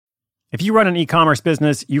If you run an e-commerce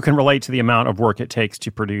business, you can relate to the amount of work it takes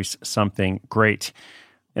to produce something great.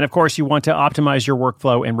 And of course, you want to optimize your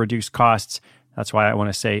workflow and reduce costs. That's why I want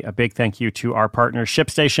to say a big thank you to our partner,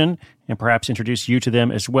 ShipStation, and perhaps introduce you to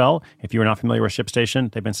them as well. If you're not familiar with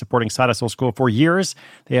ShipStation, they've been supporting Side Hustle School for years.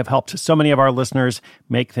 They have helped so many of our listeners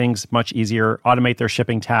make things much easier, automate their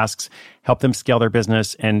shipping tasks, help them scale their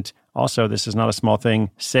business, and also, this is not a small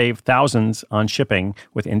thing, save thousands on shipping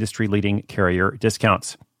with industry-leading carrier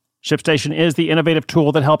discounts. ShipStation is the innovative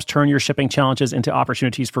tool that helps turn your shipping challenges into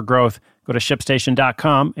opportunities for growth. Go to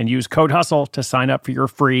ShipStation.com and use code HUSTLE to sign up for your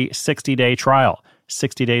free 60-day trial.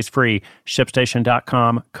 60 days free.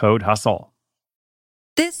 ShipStation.com, code HUSTLE.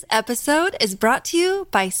 This episode is brought to you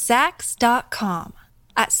by Saks.com.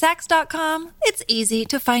 At Saks.com, it's easy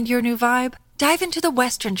to find your new vibe. Dive into the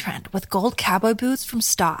Western trend with gold cowboy boots from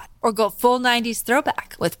Stott, or go full 90s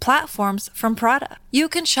throwback with platforms from Prada. You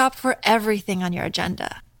can shop for everything on your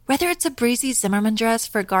agenda. Whether it's a breezy Zimmermann dress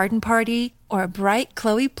for a garden party or a bright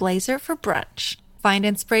Chloe blazer for brunch, find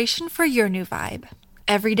inspiration for your new vibe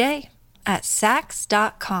every day at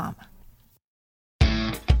Saks.com.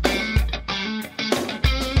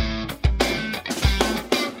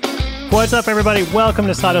 What's up, everybody? Welcome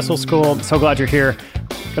to Side Hustle School. So glad you're here.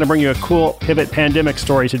 Going to bring you a cool pivot pandemic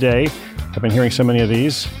story today. I've been hearing so many of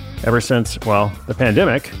these ever since, the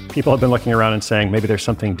pandemic. People have been looking around and saying, maybe there's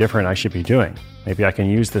something different I should be doing. Maybe I can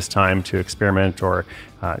use this time to experiment or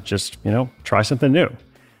try something new.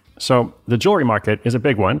 So the jewelry market is a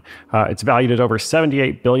big one. It's valued at over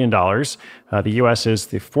 $78 billion. The U.S. is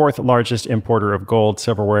the fourth largest importer of gold,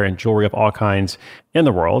 silverware, and jewelry of all kinds in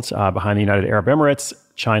the world, behind the United Arab Emirates,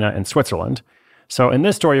 China, and Switzerland. So in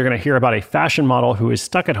this story, you're going to hear about a fashion model who is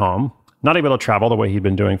stuck at home, not able to travel the way he'd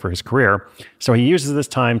been doing for his career. So he uses this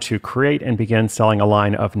time to create and begin selling a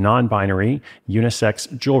line of non-binary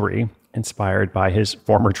unisex jewelry inspired by his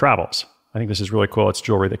former travels. I think this is really cool. It's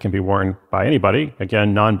jewelry that can be worn by anybody.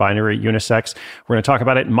 Again, non-binary, unisex. We're going to talk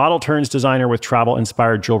about it. Model turns designer with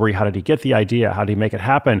travel-inspired jewelry. How did he get the idea? How did he make it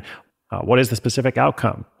happen? What is the specific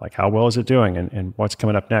outcome? Like, how well is it doing? And what's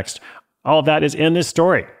coming up next? All of that is in this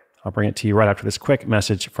story. I'll bring it to you right after this quick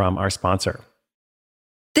message from our sponsor.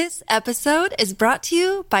 This episode is brought to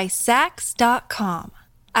you by Saks.com.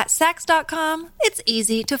 At Saks.com, it's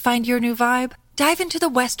easy to find your new vibe. Dive into the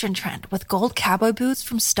Western trend with gold cowboy boots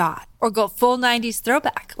from Stott, or go full 90s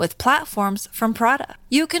throwback with platforms from Prada.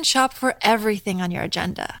 You can shop for everything on your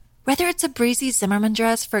agenda. Whether it's a breezy Zimmermann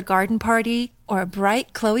dress for a garden party or a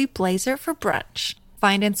bright Chloe blazer for brunch,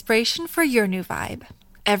 find inspiration for your new vibe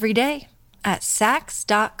every day at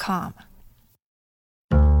Saks.com.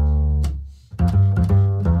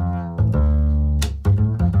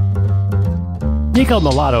 Nico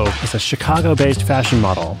Mulatto is a Chicago-based fashion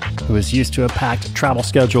model who is used to a packed travel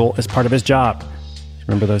schedule as part of his job.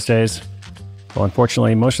 Remember those days? Well,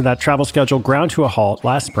 unfortunately, most of that travel schedule ground to a halt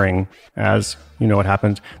last spring as, you know what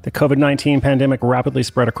happened, the COVID-19 pandemic rapidly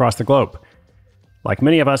spread across the globe. Like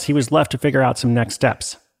many of us, he was left to figure out some next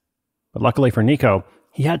steps. But luckily for Nico,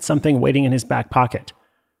 he had something waiting in his back pocket,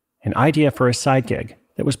 an idea for a side gig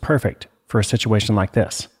that was perfect for a situation like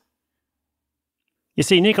this. You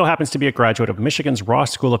see, Nico happens to be a graduate of Michigan's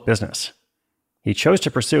Ross School of Business. He chose to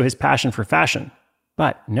pursue his passion for fashion,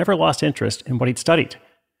 but never lost interest in what he'd studied.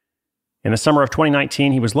 In the summer of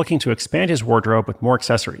 2019, he was looking to expand his wardrobe with more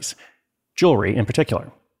accessories, jewelry in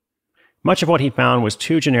particular. Much of what he found was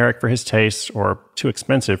too generic for his tastes or too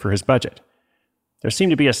expensive for his budget. There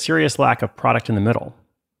seemed to be a serious lack of product in the middle,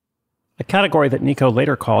 a category that Nico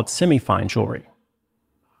later called semi-fine jewelry.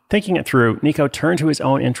 Thinking it through, Nico turned to his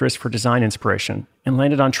own interest for design inspiration and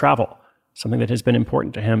landed on travel, something that has been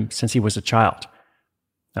important to him since he was a child.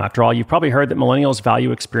 Now, after all, you've probably heard that millennials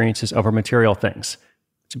value experiences over material things.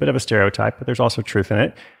 It's a bit of a stereotype, but there's also truth in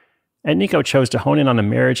it. And Nico chose to hone in on the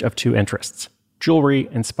marriage of two interests, jewelry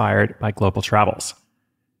inspired by global travels.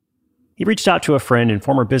 He reached out to a friend and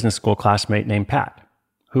former business school classmate named Pat,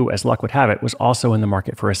 who, as luck would have it, was also in the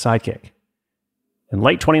market for a side gig. In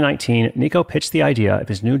late 2019, Nico pitched the idea of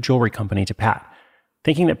his new jewelry company to Pat,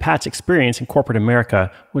 thinking that Pat's experience in corporate America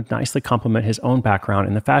would nicely complement his own background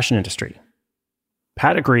in the fashion industry.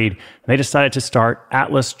 Pat agreed, and they decided to start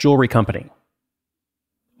Atlas Jewelry Company.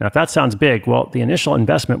 Now, if that sounds big, well, the initial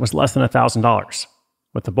investment was less than $1,000,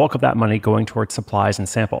 with the bulk of that money going towards supplies and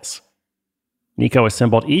samples. Nico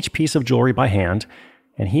assembled each piece of jewelry by hand,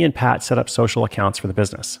 and he and Pat set up social accounts for the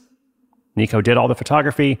business. Nico did all the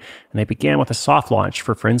photography, and they began with a soft launch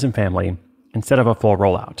for friends and family instead of a full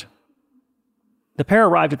rollout. The pair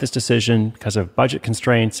arrived at this decision because of budget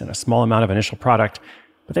constraints and a small amount of initial product,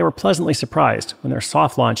 but they were pleasantly surprised when their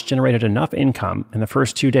soft launch generated enough income in the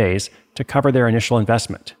first 2 days to cover their initial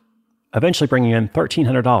investment. eventually bringing in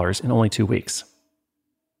 $1,300 in only 2 weeks.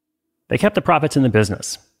 They kept the profits in the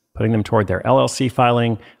business, putting them toward their LLC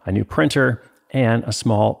filing, a new printer, and a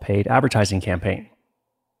small paid advertising campaign.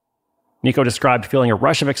 Nico described feeling a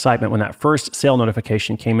rush of excitement when that first sale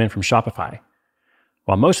notification came in from Shopify.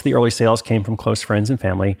 While most of the early sales came from close friends and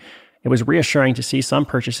family, it was reassuring to see some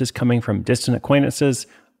purchases coming from distant acquaintances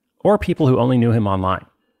or people who only knew him online.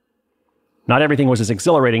 Not everything was as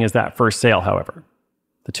exhilarating as that first sale, however.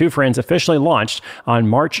 The two friends officially launched on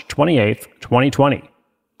March 28, 2020,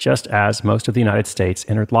 just as most of the United States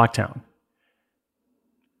entered lockdown.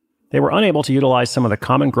 They were unable to utilize some of the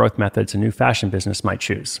common growth methods a new fashion business might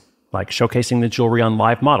choose, like showcasing the jewelry on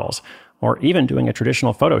live models, or even doing a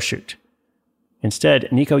traditional photo shoot.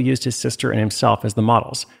 Instead, Nico used his sister and himself as the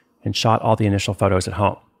models and shot all the initial photos at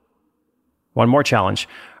home. One more challenge.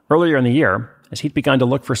 Earlier in the year, as he'd begun to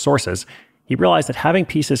look for sources, he realized that having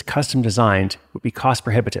pieces custom designed would be cost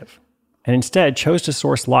prohibitive, and instead chose to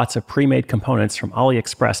source lots of pre-made components from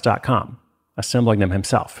AliExpress.com, assembling them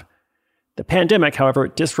himself. The pandemic, however,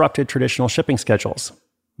 disrupted traditional shipping schedules.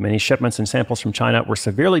 Many shipments and samples from China were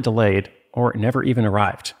severely delayed or never even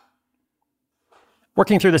arrived.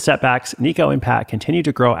 Working through the setbacks, Nico and Pat continued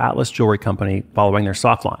to grow Atlas Jewelry Company following their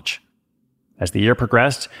soft launch. As the year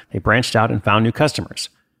progressed, they branched out and found new customers.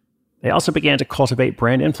 They also began to cultivate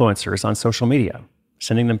brand influencers on social media,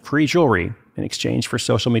 sending them free jewelry in exchange for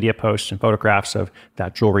social media posts and photographs of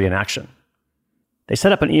that jewelry in action. They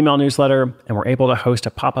set up an email newsletter and were able to host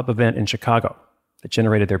a pop-up event in Chicago that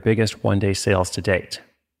generated their biggest one-day sales to date.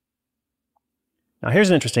 Now here's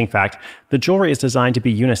an interesting fact. The jewelry is designed to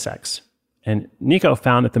be unisex, and Nico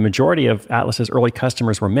found that the majority of Atlas's early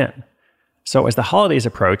customers were men. So as the holidays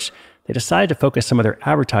approached, they decided to focus some of their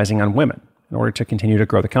advertising on women in order to continue to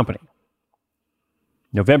grow the company.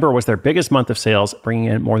 November was their biggest month of sales, bringing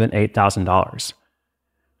in more than $8,000.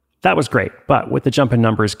 That was great, but with the jump in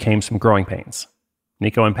numbers came some growing pains.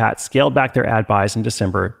 Nico and Pat scaled back their ad buys in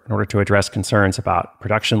December in order to address concerns about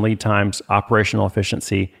production lead times, operational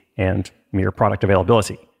efficiency, and mere product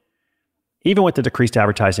availability. Even with the decreased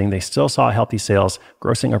advertising, they still saw healthy sales,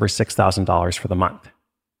 grossing over $6,000 for the month.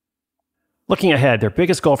 Looking ahead, their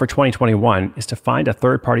biggest goal for 2021 is to find a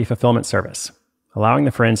third-party fulfillment service, allowing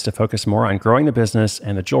the friends to focus more on growing the business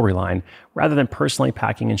and the jewelry line rather than personally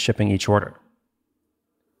packing and shipping each order.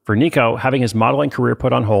 For Nico, having his modeling career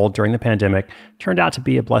put on hold during the pandemic turned out to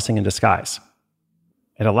be a blessing in disguise.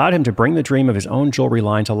 It allowed him to bring the dream of his own jewelry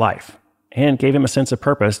line to life and gave him a sense of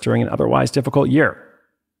purpose during an otherwise difficult year.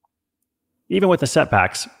 Even with the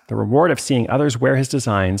setbacks, the reward of seeing others wear his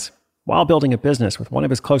designs while building a business with one of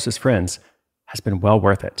his closest friends has been well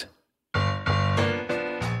worth it.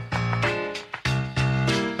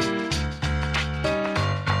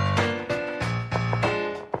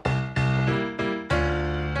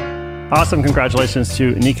 Awesome. Congratulations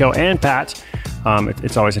to Nico and Pat.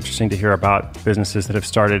 It's always interesting to hear about businesses that have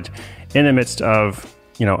started in the midst of,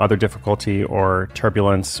 other difficulty or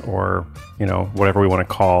turbulence or, whatever we want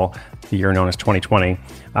to call the year known as 2020.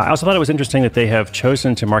 I also thought it was interesting that they have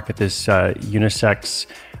chosen to market this unisex,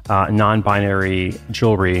 non-binary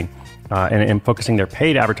jewelry and focusing their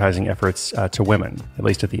paid advertising efforts to women, at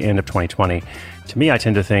least at the end of 2020. To me, I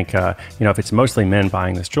tend to think, if it's mostly men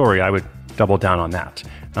buying this jewelry, I would double down on that.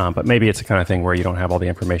 But maybe it's the kind of thing where you don't have all the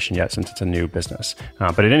information yet since it's a new business.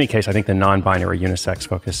 But in any case, I think the non-binary unisex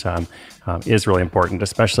focus is really important,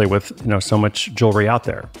 especially with so much jewelry out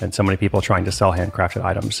there and so many people trying to sell handcrafted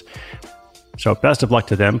items. So best of luck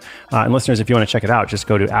to them. And listeners, if you want to check it out, just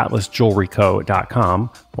go to atlasjewelryco.com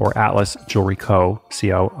or Atlas Jewelry Co.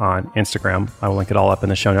 on Instagram. I will link it all up in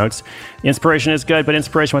the show notes. Inspiration is good, but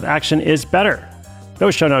inspiration with action is better.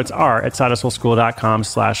 Those show notes are at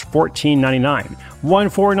sidehustleschool.com/1499.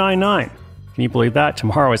 1499. Can you believe that?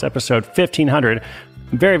 Tomorrow is episode 1500.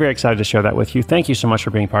 I'm very, very excited to share that with you. Thank you so much for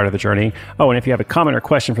being part of the journey. Oh, and if you have a comment or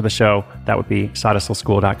question for the show, that would be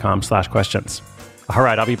sidehustleschool.com/questions. All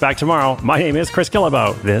right, I'll be back tomorrow. My name is Chris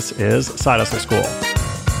Guillebeau. This is Side Hustle School.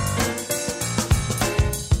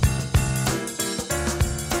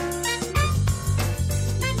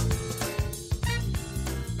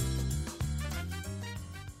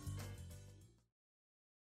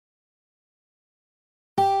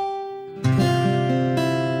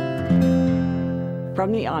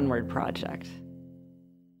 From the Onward Project.